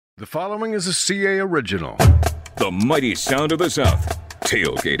The following is a CA original. The mighty sound of the South.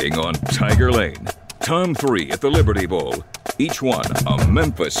 Tailgating on Tiger Lane. Tom 3 at the Liberty Bowl. Each one a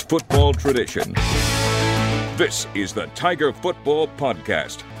Memphis football tradition. This is the Tiger Football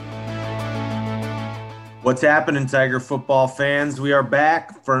Podcast. What's happening, Tiger football fans? We are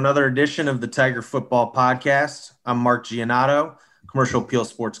back for another edition of the Tiger Football Podcast. I'm Mark Giannotto, Commercial Appeal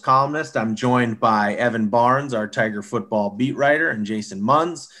Sports columnist. I'm joined by Evan Barnes, our Tiger football beat writer, and Jason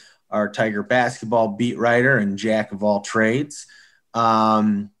Munz, our Tiger basketball beat writer and jack of all trades.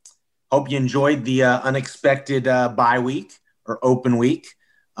 Hope you enjoyed the unexpected bye week or open week,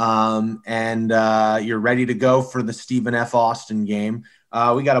 and you're ready to go for the Stephen F. Austin game.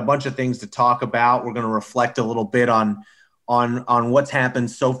 We got a bunch of things to talk about. We're going to reflect a little bit on what's happened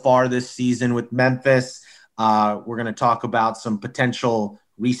so far this season with Memphis. We're going to talk about some potential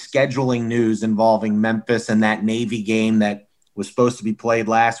rescheduling news involving Memphis and that Navy game that was supposed to be played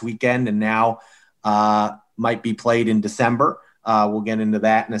last weekend and now might be played in December. We'll get into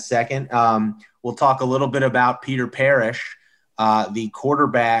that in a second. We'll talk a little bit about Peter Parrish, the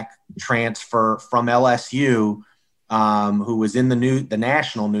quarterback transfer from LSU, who was in the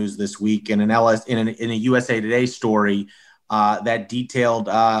national news this week in in a USA Today story that detailed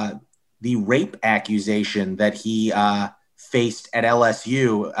the rape accusation that he faced at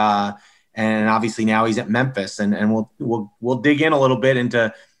LSU, and obviously now he's at Memphis, and we'll dig in a little bit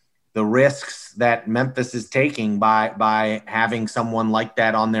into the risks that Memphis is taking by having someone like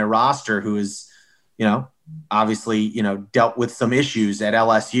that on their roster who is, obviously dealt with some issues at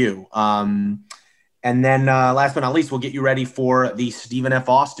LSU. And then last but not least, we'll get you ready for the Stephen F.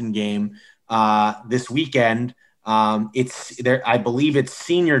 Austin game this weekend. It's there. I believe it's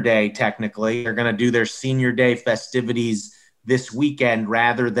senior day. Technically, they're going to do their senior day festivities this weekend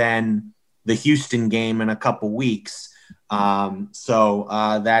rather than the Houston game in a couple weeks. So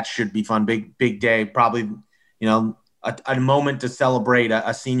that should be fun. Big day. Probably, a moment to celebrate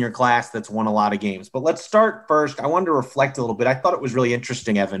a senior class that's won a lot of games. But let's start first. I wanted to reflect a little bit. I thought it was really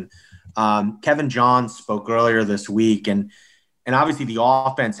interesting, Evan. Kevin Johns spoke earlier this week, and obviously the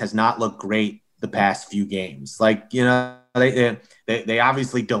offense has not looked great the past few games. Like, they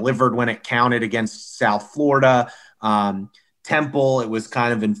obviously delivered when it counted against South Florida. Temple, it was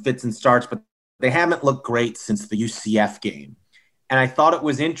kind of in fits and starts, but they haven't looked great since the UCF game. And I thought it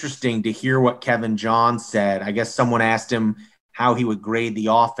was interesting to hear what Kevin Johns said. I guess someone asked him how he would grade the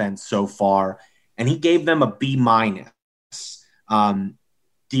offense so far, and he gave them a B-. Do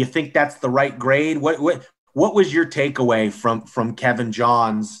you think that's the right grade? What was your takeaway from Kevin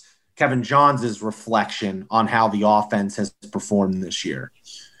Johns' reflection on how the offense has performed this year?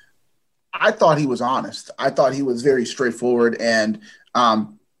 I thought he was honest. I thought he was very straightforward, and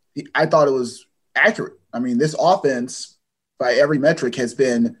I thought it was accurate. I mean, this offense, by every metric, has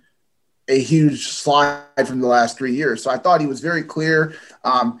been a huge slide from the last 3 years. So I thought he was very clear.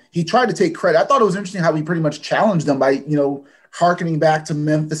 He tried to take credit. I thought it was interesting how he pretty much challenged them by, hearkening back to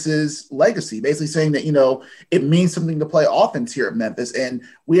Memphis's legacy, basically saying that, it means something to play offense here at Memphis, and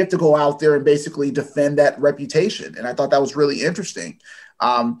we have to go out there and basically defend that reputation. And I thought that was really interesting.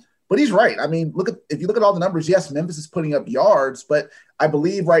 But he's right. I mean, if you look at all the numbers, yes, Memphis is putting up yards, but I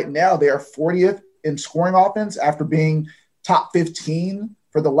believe right now they are 40th in scoring offense after being top 15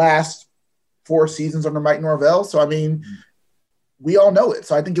 for the last 4 seasons under Mike Norvell. So, I mean, we all know it.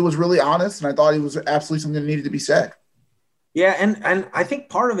 So I think it was really honest, and I thought it was absolutely something that needed to be said. Yeah, and I think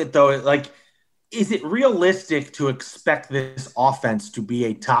part of it, though, is it realistic to expect this offense to be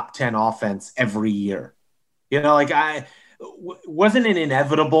a top 10 offense every year? Wasn't it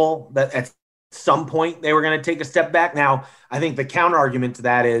inevitable that at some point they were going to take a step back? Now, I think the counter argument to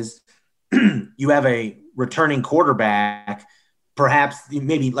that is you have a returning quarterback. Perhaps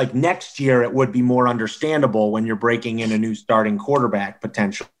maybe like next year it would be more understandable when you're breaking in a new starting quarterback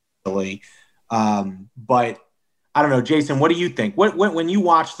potentially. But I don't know, Jason, what do you think? When you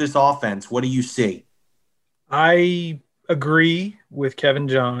watch this offense, what do you see? I agree with Kevin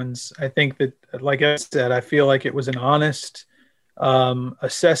Johns. I think that, like I said, I feel like it was an honest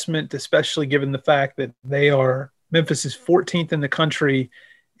assessment, especially given the fact that Memphis is 14th in the country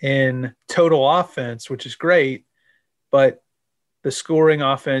in total offense, which is great, but the scoring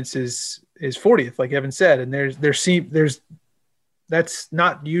offense is 40th, like Evan said, and there's that's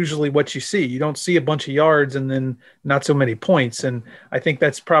not usually what you see. You don't see a bunch of yards and then not so many points, and I think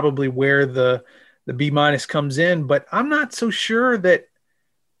that's probably where the B- comes in, but I'm not so sure that.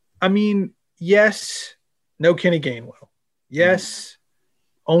 I mean, yes, no Kenny Gainwell. Yes,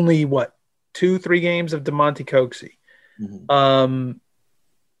 only 2-3 games of DeMonte Coxey.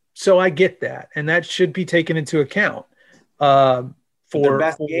 So I get that, and that should be taken into account. Their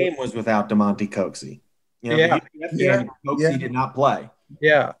best game was without DeMonte Coxey. The UCF game, Coxey did not play.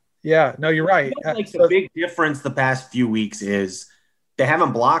 Yeah. No, you're right. The big difference the past few weeks is they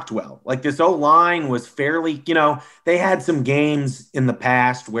haven't blocked well. Like this O-line was fairly, they had some games in the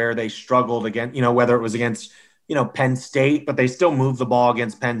past where they struggled against, whether it was against, Penn State, but they still moved the ball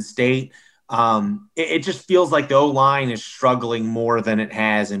against Penn State. It just feels like the O-line is struggling more than it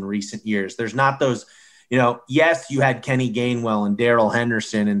has in recent years. There's not those, yes, you had Kenny Gainwell and Darrell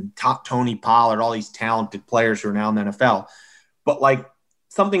Henderson and Tony Pollard, all these talented players who are now in the NFL. But like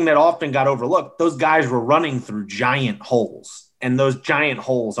something that often got overlooked, those guys were running through giant holes, and those giant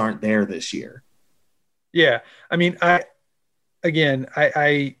holes aren't there this year. Yeah. I mean, I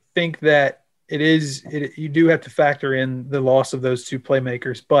think that you do have to factor in the loss of those two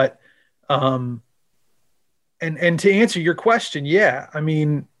playmakers, but and to answer your question, yeah, I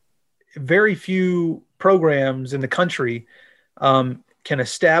mean, very few programs in the country can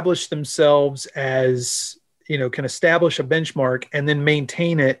establish themselves as, can establish a benchmark and then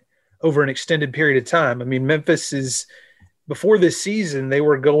maintain it over an extended period of time. I mean, Memphis is, before this season, they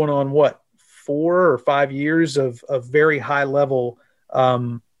were going on 4 or 5 years of very high level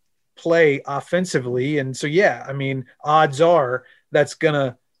play offensively. And so, yeah, I mean, odds are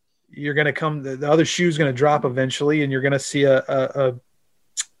you're going to come, the other shoe's going to drop eventually, and you're going to see a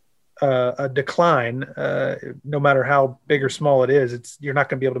decline, no matter how big or small it is. You're not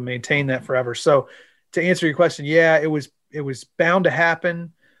going to be able to maintain that forever. So to answer your question, yeah, it was bound to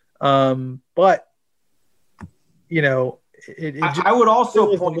happen. But I would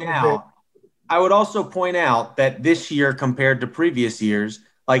also point out that this year compared to previous years,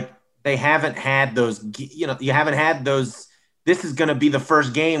 like they haven't had those, you haven't had those. This is going to be the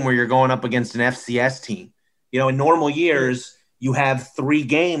first game where you're going up against an FCS team. In normal years, you have 3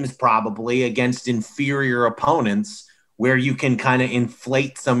 games probably against inferior opponents where you can kind of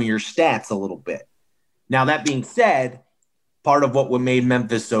inflate some of your stats a little bit. Now, that being said, part of what made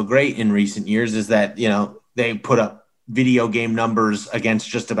Memphis so great in recent years is that, they put up video game numbers against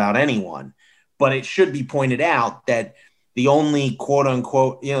just about anyone. But it should be pointed out that the only quote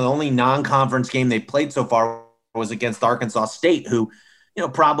unquote, the only non-conference game they played so far was against Arkansas State, who,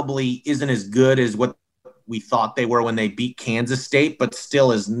 probably isn't as good as what we thought they were when they beat Kansas State, but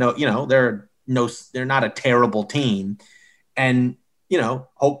still is they're not a terrible team. And,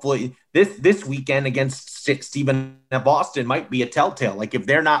 hopefully this weekend against Stephen F. Austin might be a telltale. Like if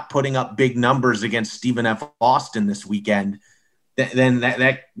they're not putting up big numbers against Stephen F. Austin this weekend, then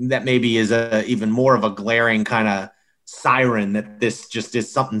that maybe is even more of a glaring kind of siren that this just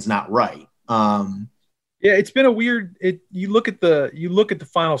is something's not right. Yeah, it's been a weird. You look at the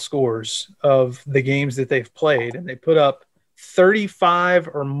final scores of the games that they've played, and they put up 35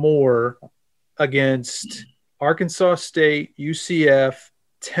 or more against Arkansas State, UCF,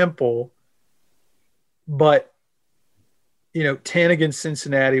 Temple, but 10 against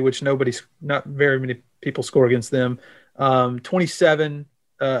Cincinnati, which not very many people score against them. 27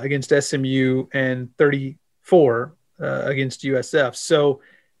 against SMU and 34 against USF. So.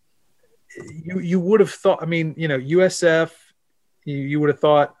 You would have thought, USF, you would have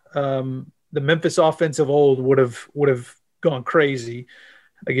thought the Memphis offense of old would have gone crazy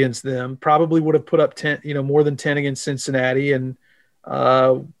against them. Probably would have put up 10, more than 10 against Cincinnati. And,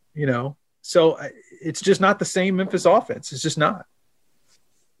 so it's just not the same Memphis offense. It's just not.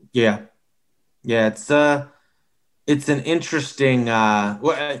 Yeah. Yeah. It's an interesting,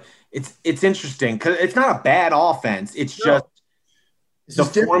 it's interesting because it's not a bad offense. It's just, the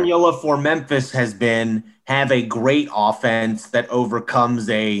formula for Memphis has been have a great offense that overcomes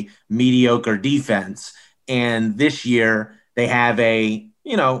a mediocre defense. And this year they have a,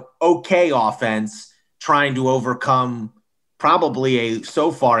 okay offense trying to overcome probably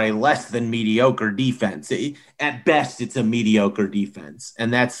so far a less than mediocre defense. At best, it's a mediocre defense.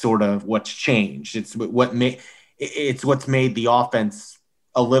 And that's sort of what's changed. It's what's made the offense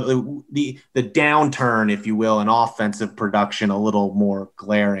a little the downturn, if you will, in offensive production a little more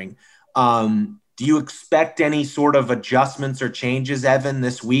glaring. Do you expect any sort of adjustments or changes, Evan,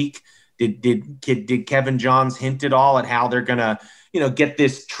 this week? Did Kevin Johns hint at all at how they're gonna, get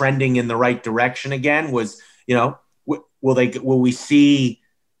this trending in the right direction again? Will we see?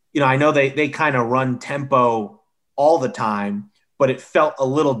 I know they kind of run tempo all the time, but it felt a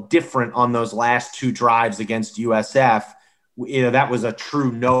little different on those last 2 drives against USF. That was a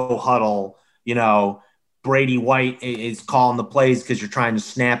true no huddle. Brady White is calling the plays because you're trying to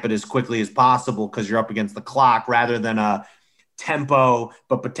snap it as quickly as possible because you're up against the clock, rather than a tempo,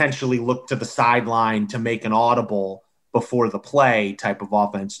 but potentially look to the sideline to make an audible before the play type of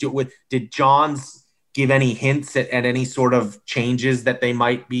offense. Did Johns give any hints at any sort of changes that they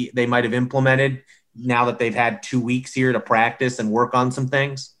might have implemented now that they've had 2 weeks here to practice and work on some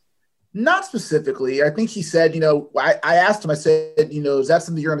things? Not specifically. I think he said, I asked him, I said, is that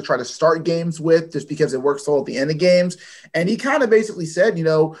something you're going to try to start games with just because it works all at the end of games? And he kind of basically said,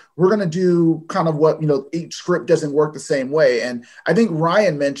 we're going to do kind of what, each script doesn't work the same way. And I think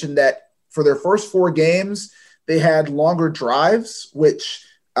Ryan mentioned that for their first 4 games, they had longer drives, which,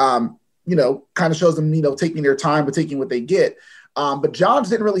 kind of shows them, taking their time, but taking what they get. But Johns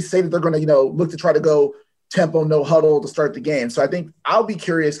didn't really say that they're going to, look to try to go tempo, no huddle to start the game. So I think I'll be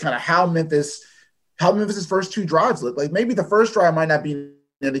curious kind of how Memphis's first 2 drives look. Like maybe the first drive might not be an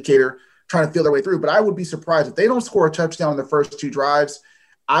indicator trying to feel their way through, but I would be surprised if they don't score a touchdown in the first 2 drives.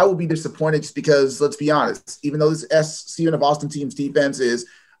 I will be disappointed just because, let's be honest, even though this Stephen F. Austin team's defense is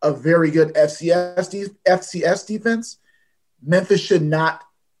a very good FCS defense, Memphis should not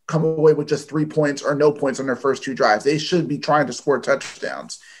come away with just 3 points or no points on their first 2 drives. They should be trying to score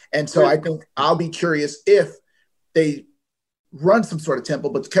touchdowns. And so I think I'll be curious if they run some sort of tempo,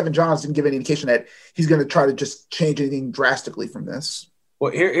 but Kevin Johns didn't give any indication that he's going to try to just change anything drastically from this.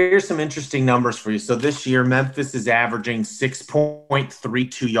 Well, here's some interesting numbers for you. So this year, Memphis is averaging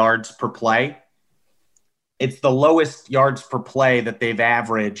 6.32 yards per play. It's the lowest yards per play that they've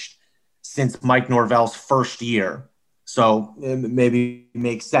averaged since Mike Norvell's first year. So it maybe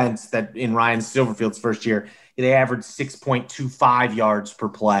makes sense that in Ryan Silverfield's first year, they averaged 6.25 yards per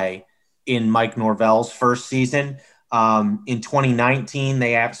play in Mike Norvell's first season. In 2019,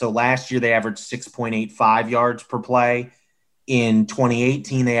 last year they averaged 6.85 yards per play. In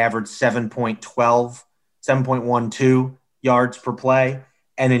 2018, they averaged 7.12 yards per play.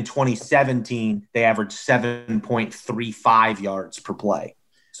 And in 2017, they averaged 7.35 yards per play.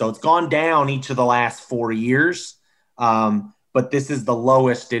 So it's gone down each of the last 4 years. But this is the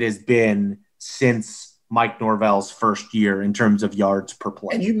lowest it has been since Mike Norvell's first year in terms of yards per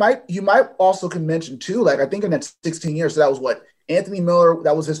play. And you might also can mention too, like I think in that 16 years, so that was what Anthony Miller,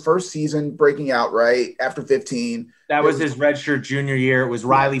 that was his first season breaking out, right? After 15. That was his redshirt junior year. It was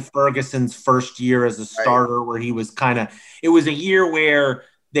Riley Ferguson's first year as a starter, where he was it was a year where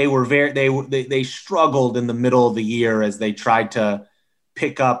they struggled in the middle of the year as they tried to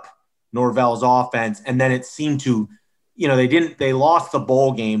pick up Norvell's offense. And then it seemed to, they lost the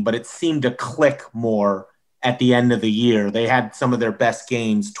bowl game, but it seemed to click more at the end of the year. They had some of their best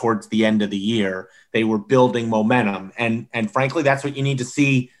games towards the end of the year. They were building momentum. And frankly, that's what you need to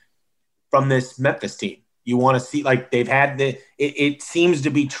see from this Memphis team. You want to see, like, they've had it seems to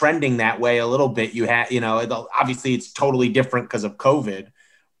be trending that way a little bit. Obviously it's totally different because of COVID,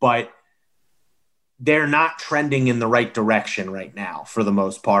 but they're not trending in the right direction right now for the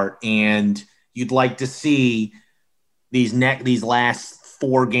most part. And you'd like to see these last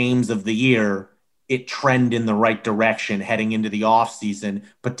 4 games of the year, it trend in the right direction heading into the off season,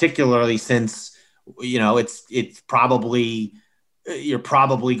 particularly since, it's probably, you're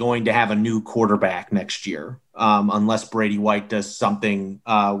probably going to have a new quarterback next year, unless Brady White does something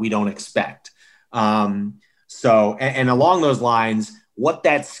we don't expect. So along those lines, what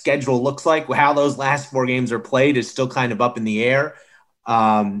that schedule looks like, how those last 4 games are played is still kind of up in the air.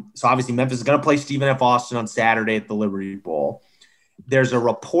 So obviously Memphis is going to play Stephen F. Austin on Saturday at the Liberty Bowl. There's a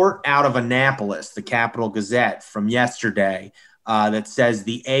report out of Annapolis, the Capital Gazette, from yesterday that says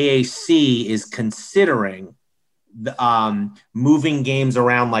the AAC is considering moving games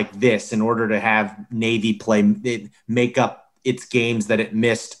around like this in order to have Navy make up its games that it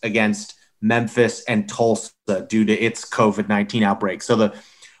missed against Memphis and Tulsa due to its COVID-19 outbreak. So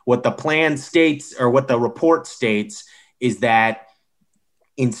what the plan states, or what the report states, is that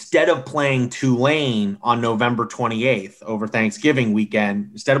instead of playing Tulane on November 28th over Thanksgiving weekend,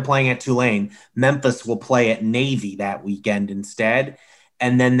 instead of playing at Tulane, Memphis will play at Navy that weekend instead.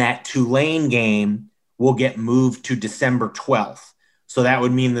 And then that Tulane game will get moved to December 12th. So that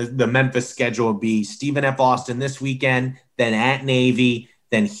would mean the Memphis schedule would be Stephen F. Austin this weekend, then at Navy,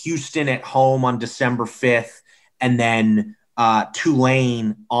 then Houston at home on December 5th, and then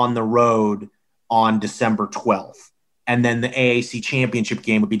Tulane on the road on December 12th. And then the AAC championship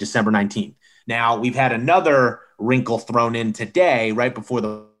game would be December 19th. Now, we've had another wrinkle thrown in today, right before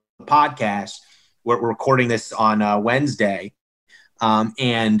the podcast. We're recording this on Wednesday. And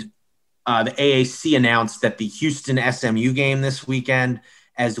the AAC announced that the Houston SMU game this weekend,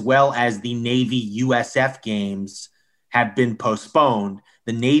 as well as the Navy USF games, have been postponed.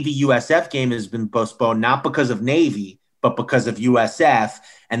 The Navy USF game has been postponed not because of Navy, but because of USF.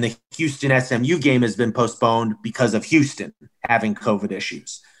 And the Houston SMU game has been postponed because of Houston having COVID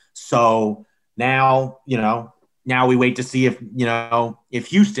issues. So now we wait to see if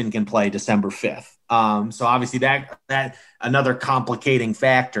Houston can play December 5th. So obviously that another complicating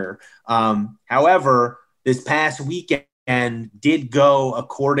factor. However, this past weekend did go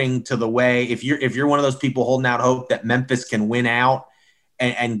according to the way. If you're one of those people holding out hope that Memphis can win out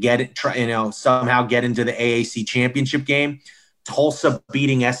and get it, somehow get into the AAC championship game, Tulsa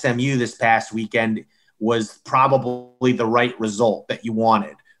beating SMU this past weekend was probably the right result that you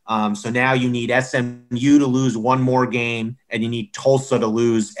wanted. So now you need SMU to lose one more game, and you need Tulsa to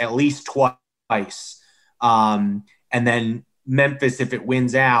lose at least twice. And then Memphis, if it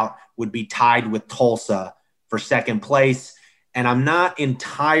wins out, would be tied with Tulsa for second place. And I'm not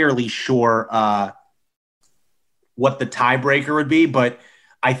entirely sure what the tiebreaker would be, but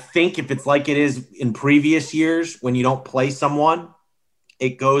I think if it's like it is in previous years when you don't play someone,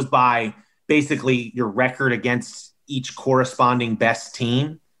 it goes by basically your record against each corresponding best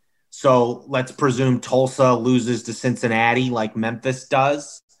team. So let's presume Tulsa loses to Cincinnati like Memphis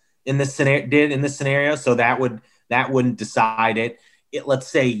does in this scenario. So that wouldn't decide it. Let's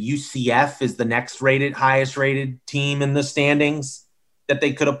say UCF is the next highest rated team in the standings that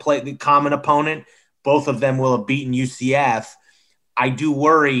they could have played the common opponent. Both of them will have beaten UCF. I do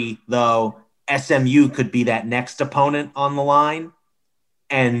worry, though, SMU could be that next opponent on the line.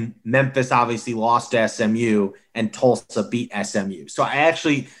 And Memphis obviously lost to SMU, and Tulsa beat SMU. So I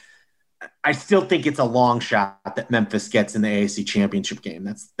still think it's a long shot that Memphis gets in the AAC championship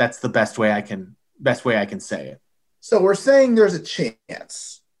game. That's the best way I can say it. So we're saying there's a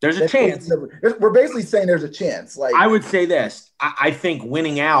chance. There's a chance. We're basically saying there's a chance. Like, I would say this. I think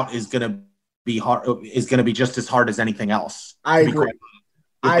winning out is going to be hard. Is going to be just as hard as anything else. I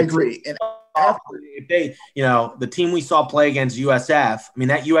agree. And if they, the team we saw play against USF,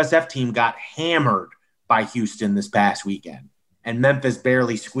 that USF team got hammered by Houston this past weekend, and Memphis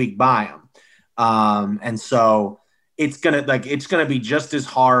barely squeaked by them. And so it's gonna be just as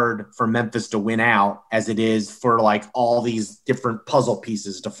hard for Memphis to win out as it is for like all these different puzzle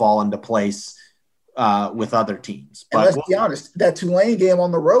pieces to fall into place with other teams. But let's be honest, that Tulane game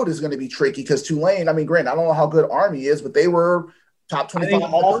on the road is going to be tricky because Tulane, granted, I don't know how good Army is, but they were top 25. I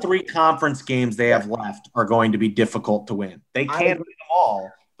think all three conference games they have left are going to be difficult to win. They can't win them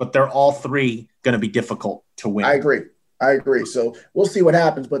all, but they're all three going to be difficult to win. I agree. So we'll see what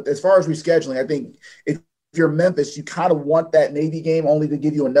happens. But as far as rescheduling, I think if you're Memphis, you kind of want that Navy game only to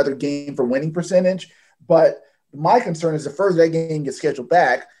give you another game for winning percentage. But my concern is the further that game gets scheduled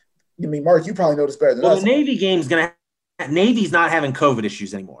back, Mark, you probably know this better than us. The Navy game's Navy's not having COVID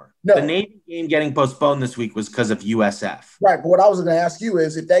issues anymore. No. The Navy game getting postponed this week was because of USF. Right, but what I was going to ask you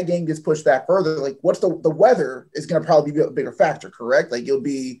is if that game gets pushed back further, like what's the weather is going to probably be a bigger factor, correct? Like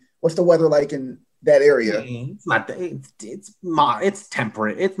what's the weather like in that area? It's not. It's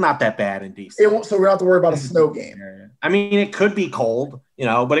temperate. It's not that bad in DC. So we don't have to worry about a snow game. It could be cold,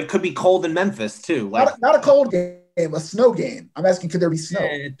 but it could be cold in Memphis too. Like not a cold game. A snow game. I'm asking, could there be snow?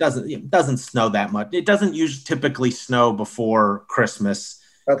 It doesn't snow that much. It doesn't typically snow before Christmas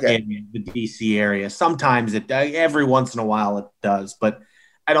in the DC area. Sometimes every once in a while it does, but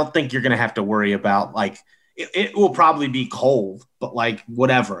I don't think you're going to have to worry about it will probably be cold, but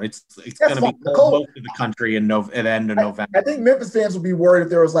whatever. It's going to be cold most of the country at the end of November. I think Memphis fans would be worried if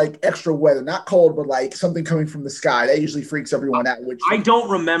there was extra weather, not cold, but something coming from the sky. That usually freaks everyone out. I don't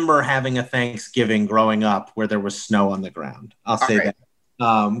remember having a Thanksgiving growing up where there was snow on the ground. I'll say that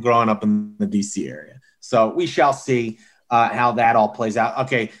growing up in the DC area. So we shall see how that all plays out.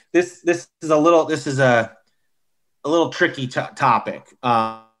 Okay, this is a little tricky topic.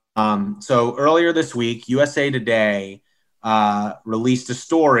 So earlier this week, USA Today released a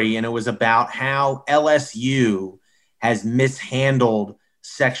story, and it was about how LSU has mishandled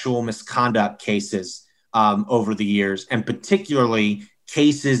sexual misconduct cases over the years, and particularly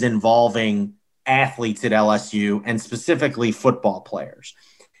cases involving athletes at LSU and specifically football players.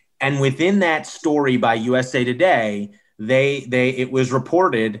 And within that story by USA Today, it was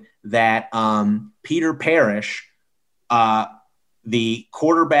reported that Peter Parrish, the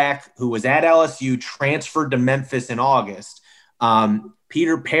quarterback who was at LSU, transferred to Memphis in August.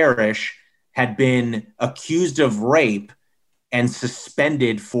 Peter Parrish had been accused of rape and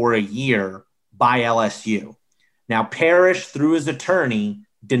suspended for a year by LSU. Now, Parrish, through his attorney,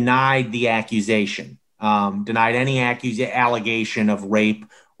 denied the accusation, denied any allegation of rape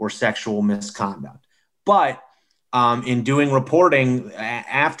or sexual misconduct. But in doing reporting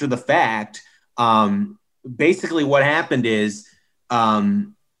after the fact, basically what happened is,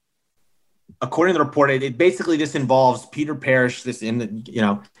 according to the report, this involves Peter Parrish.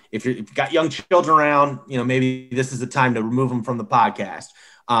 If you've got young children around, maybe this is the time to remove them from the podcast.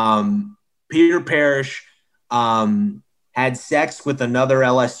 Peter Parrish had sex with another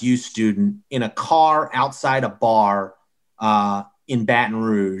LSU student in a car outside a bar in Baton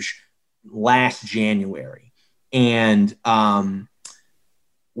Rouge last January. And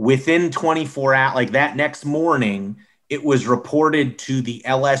within 24 hours, like that next morning, it was reported to the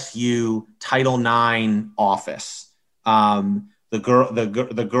LSU Title IX office. The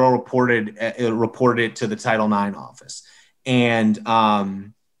girl reported it to the Title IX office,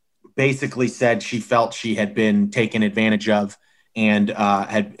 and basically said she felt she had been taken advantage of and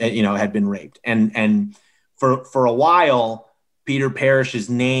had been raped. And for a while, Peter Parrish's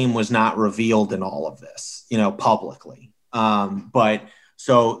name was not revealed in all of this, publicly. But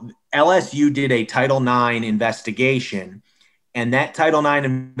so LSU did a Title IX investigation, and that Title IX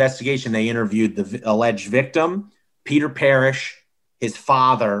investigation, they interviewed the alleged victim, Peter Parrish, his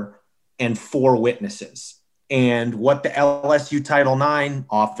father, and 4 witnesses. And what the LSU Title IX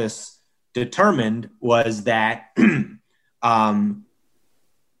office determined was that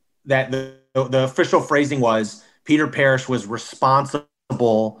that the official phrasing was Peter Parrish was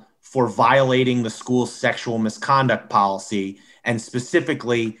responsible for violating the school's sexual misconduct policy, and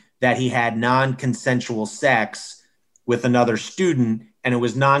specifically that he had non-consensual sex with another student, and it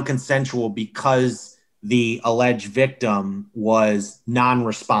was non-consensual because the alleged victim was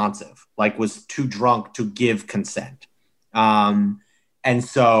non-responsive, like was too drunk to give consent. And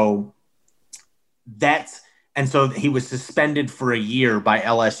so he was suspended for a year by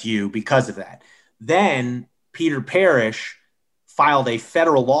LSU because of that. Then Peter Parrish filed a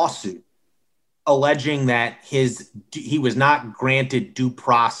federal lawsuit alleging that he was not granted due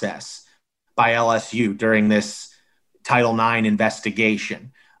process by LSU during this Title IX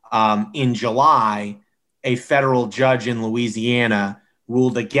investigation. In July, a federal judge in Louisiana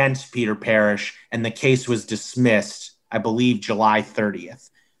ruled against Peter Parrish, and the case was dismissed, I believe, July 30th.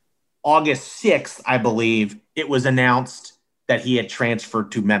 August 6th, I believe, it was announced that he had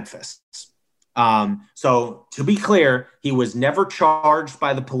transferred to Memphis. So to be clear, he was never charged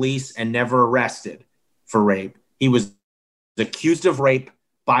by the police and never arrested for rape. He was accused of rape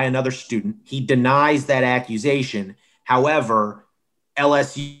by another student. He denies that accusation. However,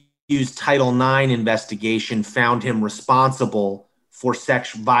 LSU's Title IX investigation found him responsible for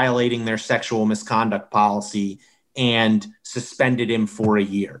violating their sexual misconduct policy and suspended him for a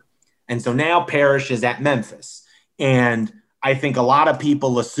year. And so now Parrish is at Memphis. And I think a lot of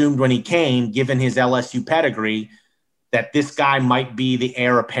people assumed when he came, given his LSU pedigree, that this guy might be the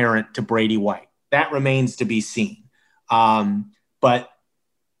heir apparent to Brady White. That remains to be seen. But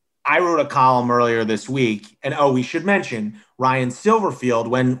I wrote a column earlier this week, and we should mention Ryan Silverfield,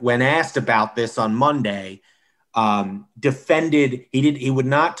 when asked about this on Monday, defended he would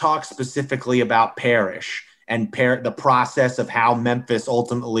not talk specifically about Parrish and the process of how Memphis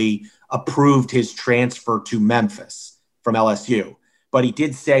ultimately approved his transfer to Memphis from LSU. But he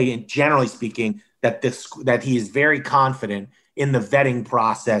did say, generally speaking, that he is very confident in the vetting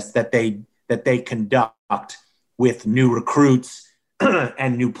process that they conduct with new recruits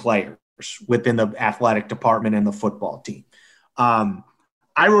and new players within the athletic department and the football team.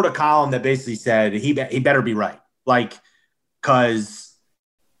 I wrote a column that basically said he better be right, because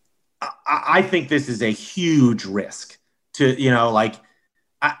I think this is a huge risk to,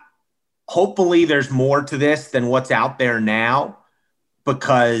 hopefully there's more to this than what's out there now,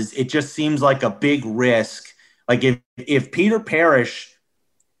 because it just seems like a big risk. Like if Peter Parrish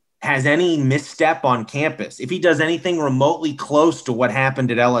has any misstep on campus, if he does anything remotely close to what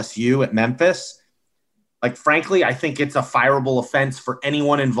happened at LSU at Memphis, frankly, I think it's a fireable offense for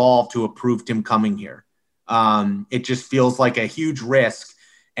anyone involved who approved him coming here. It just feels like a huge risk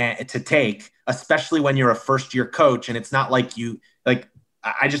to take, especially when you're a first-year coach, and it's not like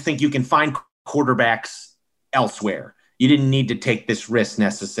I just think you can find quarterbacks elsewhere. You didn't need to take this risk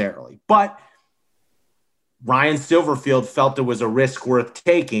necessarily. But Ryan Silverfield felt it was a risk worth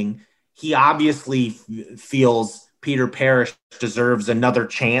taking. He obviously feels Peter Parrish deserves another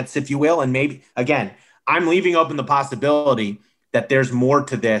chance, if you will. And maybe, again, I'm leaving open the possibility that there's more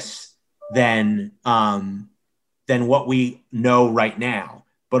to this than what we know right now.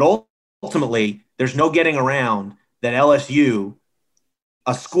 But ultimately, there's no getting around that LSU,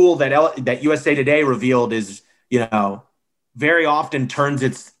 a school that USA Today revealed is, very often turns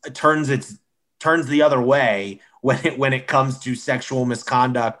the other way when it comes to sexual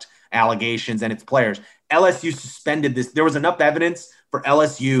misconduct allegations and its players. LSU suspended this. There was enough evidence for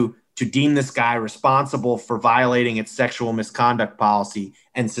LSU to deem this guy responsible for violating its sexual misconduct policy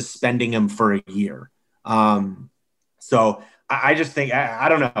and suspending him for a year. So I just think, I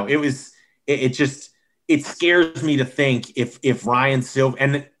don't know. It scares me to think if Ryan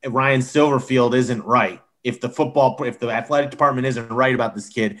Silverfield isn't right, if the athletic department isn't right about this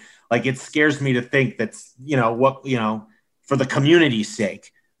kid, like it scares me to think that's, for the community's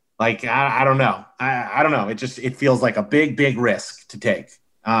sake. Like, I don't know. I don't know. It feels like a big, big risk to take.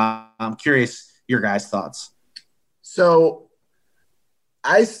 I'm curious your guys' thoughts. So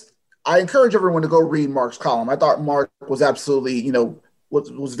I encourage everyone to go read Mark's column. I thought Mark was absolutely,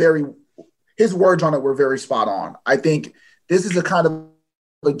 was very, his words on it were very spot on. I think this is a kind of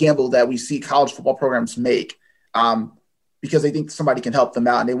a gamble that we see college football programs make because they think somebody can help them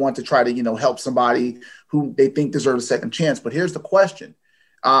out and they want to try to, help somebody who they think deserves a second chance. But here's the question.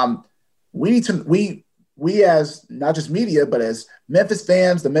 We as not just media, but as Memphis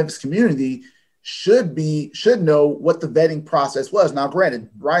fans, the Memphis community should know what the vetting process was. Now,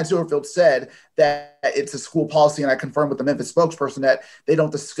 granted, Ryan Silverfield said that it's a school policy, and I confirmed with the Memphis spokesperson that they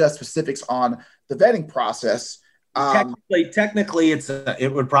don't discuss specifics on the vetting process. Technically,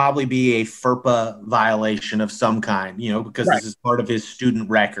 it would probably be a FERPA violation of some kind, because This is part of his student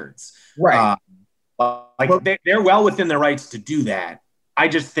records. Right. They're well within their rights to do that. I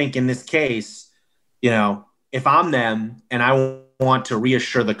just think in this case, if I'm them and I want to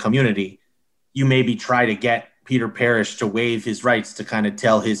reassure the community, you maybe try to get Peter Parrish to waive his rights to kind of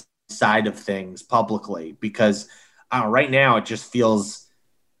tell his side of things publicly, because right now it just feels,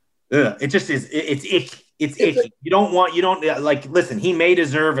 it just is, it's icky. It's icky. Listen, he may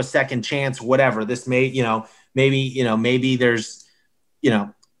deserve a second chance, whatever. This may, maybe there's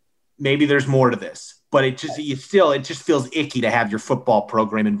more to this, but it just feels icky to have your football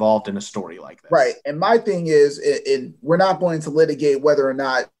program involved in a story like this. Right. And my thing is, we're not going to litigate whether or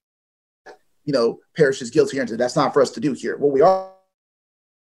not, Parrish is guilty or innocent. That's not for us to do here. What we are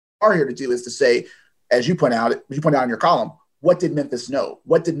here to do is to say, as you point out in your column, what did Memphis know?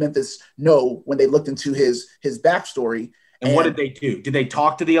 What did Memphis know when they looked into his backstory? And what did they do? Did they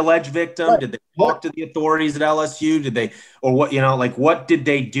talk to the alleged victim? Right. Did they talk to the authorities at LSU? What did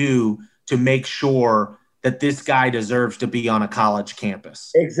they do to make sure that this guy deserves to be on a college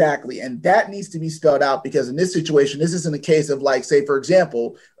campus? Exactly. And that needs to be spelled out, because in this situation, this isn't a case of, like, say, for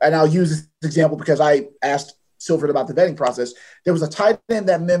example, and I'll use this example because I asked Silford about the vetting process. There was a tight end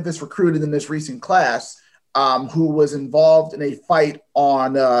that Memphis recruited in this recent class who was involved in a fight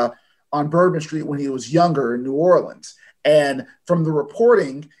on Bourbon Street when he was younger in New Orleans. And from the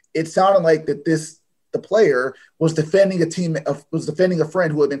reporting, it sounded like that the player was defending a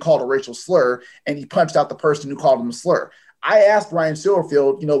friend who had been called a racial slur, and he punched out the person who called him a slur. I asked Ryan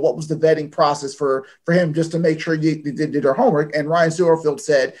Silverfield, what was the vetting process for him, just to make sure they did their homework. And Ryan Silverfield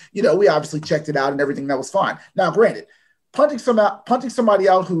said, we obviously checked it out and everything that was fine. Now, granted, punting somebody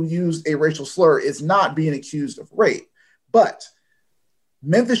out who used a racial slur is not being accused of rape, but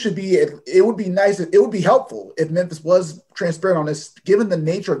Memphis it would be nice, it would be helpful if Memphis was transparent on this, given the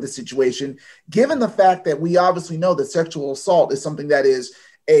nature of the situation, given the fact that we obviously know that sexual assault is something that is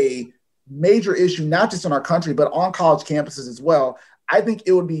a major issue, not just in our country, but on college campuses as well. I think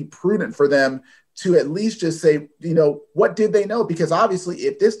it would be prudent for them to at least just say, what did they know? Because obviously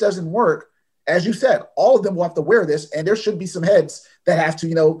if this doesn't work, as you said, all of them will have to wear this, and there should be some heads that have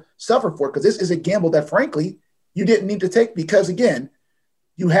to, suffer for it, because this is a gamble that, frankly, you didn't need to take, because, again,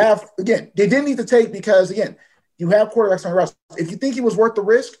 they didn't need to take because, again, you have quarterbacks on your roster. If you think he was worth the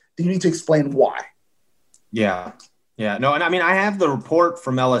risk, then you need to explain why. Yeah. Yeah. No, and I mean, I have the report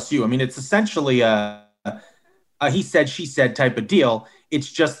from LSU. I mean, it's essentially a he said, she said type of deal.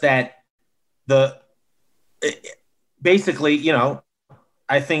 It's just that basically,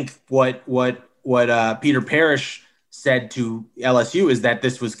 I think what Peter Parrish said to LSU is that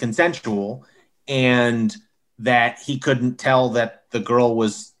this was consensual, and that he couldn't tell that the girl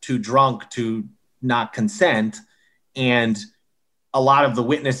was too drunk to not consent. And a lot of the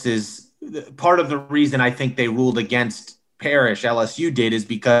witnesses, part of the reason I think they ruled against Parrish, LSU did, is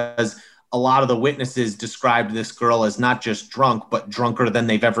because a lot of the witnesses described this girl as not just drunk, but drunker than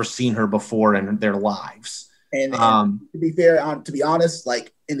they've ever seen her before in their lives. And to be fair, to be honest,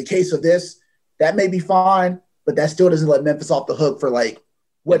 like in the case of this, that may be fine, but that still doesn't let Memphis off the hook for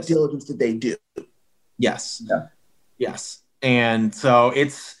what diligence did they do? Yes. Yeah. Yes. And so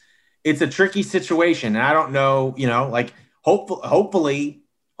it's a tricky situation. And I don't know, hopefully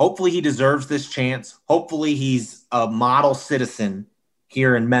he deserves this chance. Hopefully he's a model citizen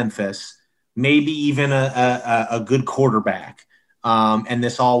here in Memphis, maybe even a good quarterback. And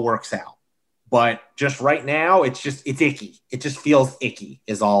this all works out. But just right now, it's icky. It just feels icky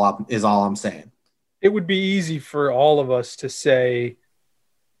is all I'm saying. It would be easy for all of us to say,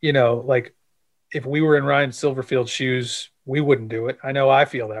 if we were in Ryan Silverfield's shoes, we wouldn't do it. I know I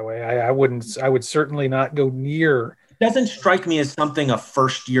feel that way. I wouldn't. I would certainly not go near. It doesn't strike me as something a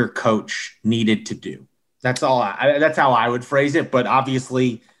first-year coach needed to do. That's all. That's how I would phrase it. But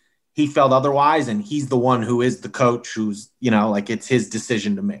obviously, he felt otherwise, and he's the one who is the coach. Who's like it's his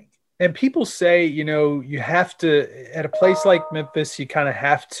decision to make. And people say, you have to, at a place like Memphis, you kind of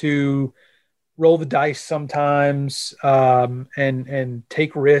have to roll the dice sometimes, and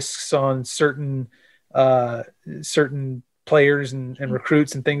take risks on certain players and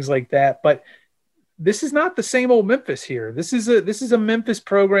recruits and things like that. But this is not the same old Memphis here. This is a Memphis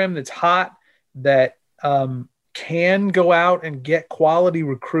program that's hot, that can go out and get quality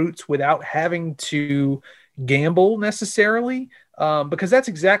recruits without having to gamble necessarily, because that's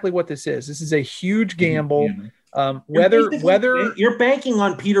exactly what this is. This is a huge gamble. Whether you're banking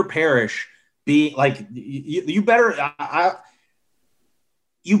on Peter Parrish being like, you're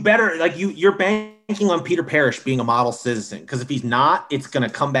banking on Peter Parrish being a model citizen, because if he's not, it's going to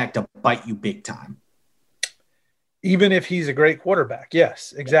come back to bite you big time. Even if he's a great quarterback.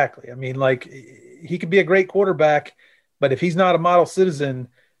 Yes, exactly. I mean, like, he could be a great quarterback, but if he's not a model citizen,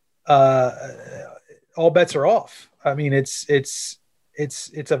 all bets are off. I mean, it's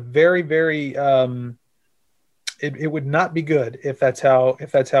a very, very, it would not be good if that's how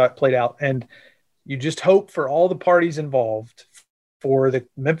it played out. And you just hope for all the parties involved, for the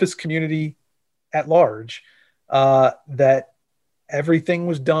Memphis community at large, that everything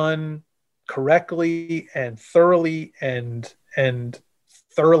was done correctly and thoroughly and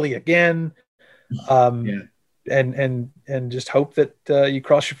thoroughly again. And just hope that you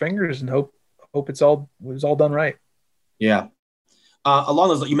cross your fingers and hope it was all done right. Yeah. Along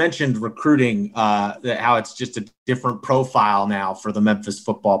those, you mentioned recruiting, how it's just a different profile now for the Memphis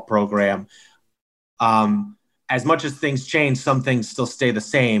football program. As much as things change, some things still stay the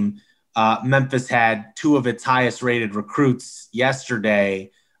same. Memphis had two of its highest rated recruits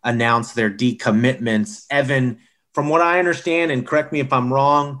yesterday announce their decommitments. Evan, from what I understand, and correct me if I'm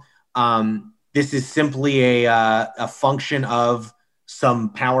wrong, this is simply a function of some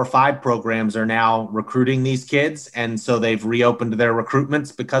Power 5 programs are now recruiting these kids, and so they've reopened their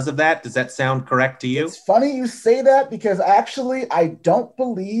recruitments because of that. Does that sound correct to you? It's funny you say that, because actually I don't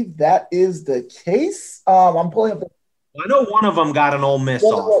believe that is the case. I'm pulling up. I know one of them got an Ole Miss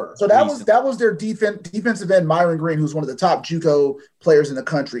offer. So that was their defensive end, Myron Green, who's one of the top JUCO players in the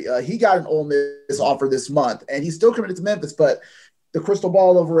country. He got an Ole Miss offer this month, and he's still committed to Memphis. But the crystal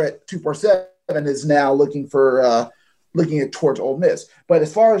ball over at 247 is now looking towards Ole Miss. But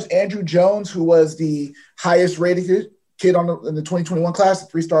as far as Andrew Jones, who was the highest rated kid in the 2021 class,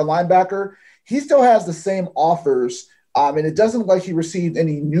 the 3-star linebacker, he still has the same offers, and it doesn't look like he received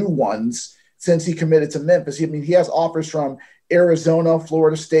any new ones since he committed to Memphis. He has offers from Arizona,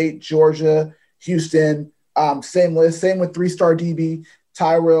 Florida State, Georgia, Houston, same list. Same with 3-star DB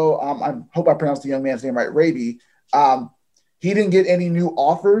Tyrell. I hope I pronounced the young man's name right, Raby. He didn't get any new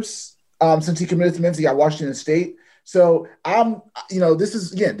offers since he committed to Memphis. He got Washington State. So this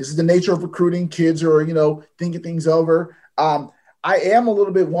is the nature of recruiting. Kids are, thinking things over. I am a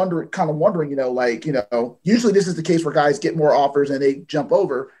little bit wondering, usually this is the case where guys get more offers and they jump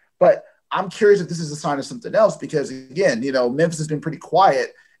over, but I'm curious if this is a sign of something else, because again, Memphis has been pretty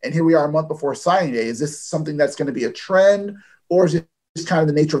quiet, and here we are a month before signing day. Is this something that's going to be a trend, or is it just kind of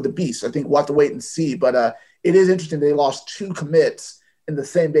the nature of the beast? I think we'll have to wait and see, but it is interesting. They lost 2 commits in the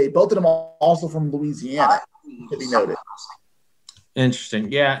same day. Both of them are also from Louisiana, to be noted.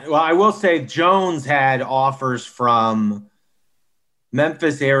 Interesting. Yeah. Well, I will say Jones had offers from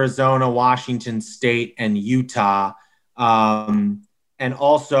Memphis, Arizona, Washington State, and Utah, and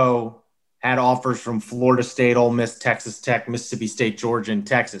also had offers from Florida State, Ole Miss, Texas Tech, Mississippi State, Georgia, and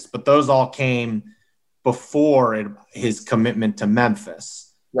Texas. But those all came before his commitment to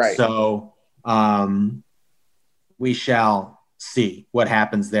Memphis. Right. So we shall see what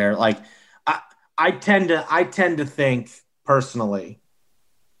happens there. Like, I tend to think personally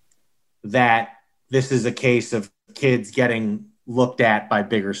that this is a case of kids getting looked at by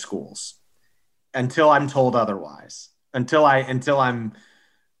bigger schools until I'm told otherwise, until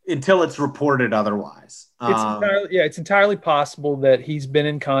it's reported otherwise. It's entirely possible that he's been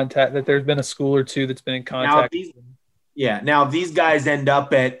in contact, that there's been a school or two that's been in contact. Now if these guys end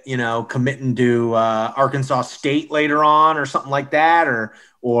up at, committing to Arkansas State later on or something like that,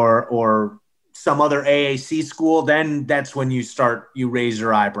 or some other AAC school, then that's when you raise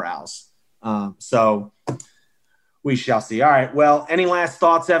your eyebrows. So we shall see. All right. Well, any last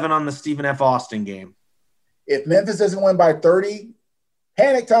thoughts, Evan, on the Stephen F. Austin game? If Memphis doesn't win by 30,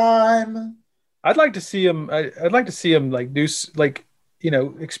 panic time. I'd like to see him. I'd like to see him like do like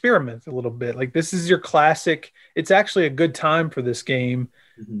experiment a little bit. Like, this is your classic. It's actually a good time for this game.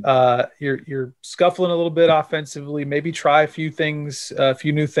 You're scuffling a little bit offensively, maybe try a few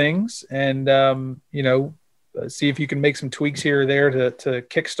new things, and see if you can make some tweaks here or there to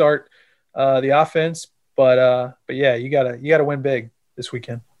kickstart the offense. But yeah, you gotta win big this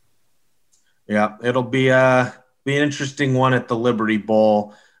weekend. Yeah, it'll be an interesting one at the Liberty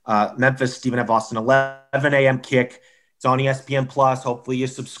Bowl. Memphis, Stephen F. Austin, 11 a.m. kick. It's on ESPN Plus. Hopefully you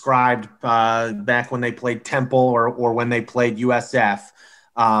subscribed back when they played Temple or when they played USF.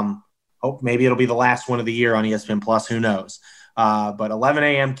 Hope maybe it'll be the last one of the year on ESPN Plus. Who knows? But 11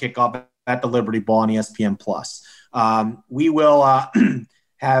 a.m. kickoff at the Liberty Bowl on ESPN Plus. We will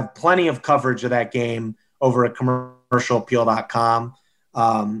have plenty of coverage of that game over at commercialappeal.com.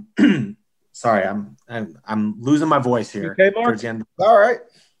 Sorry, I'm losing my voice here. Okay, Mark? All right.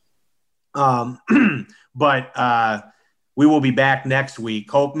 But we will be back next week.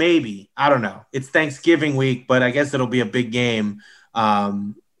 Hope maybe. I don't know. It's Thanksgiving week, but I guess it'll be a big game.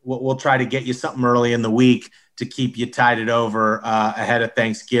 We'll try to get you something early in the week to keep you tided over ahead of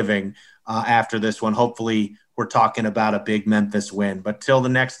Thanksgiving after this one. Hopefully we're talking about a big Memphis win. But till the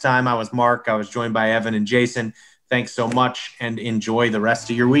next time, I was Mark. I was joined by Evan and Jason. Thanks so much, and enjoy the rest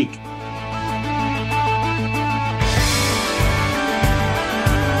of your week.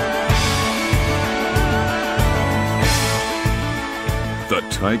 The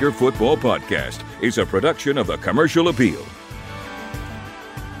Tiger Football Podcast is a production of the Commercial Appeal.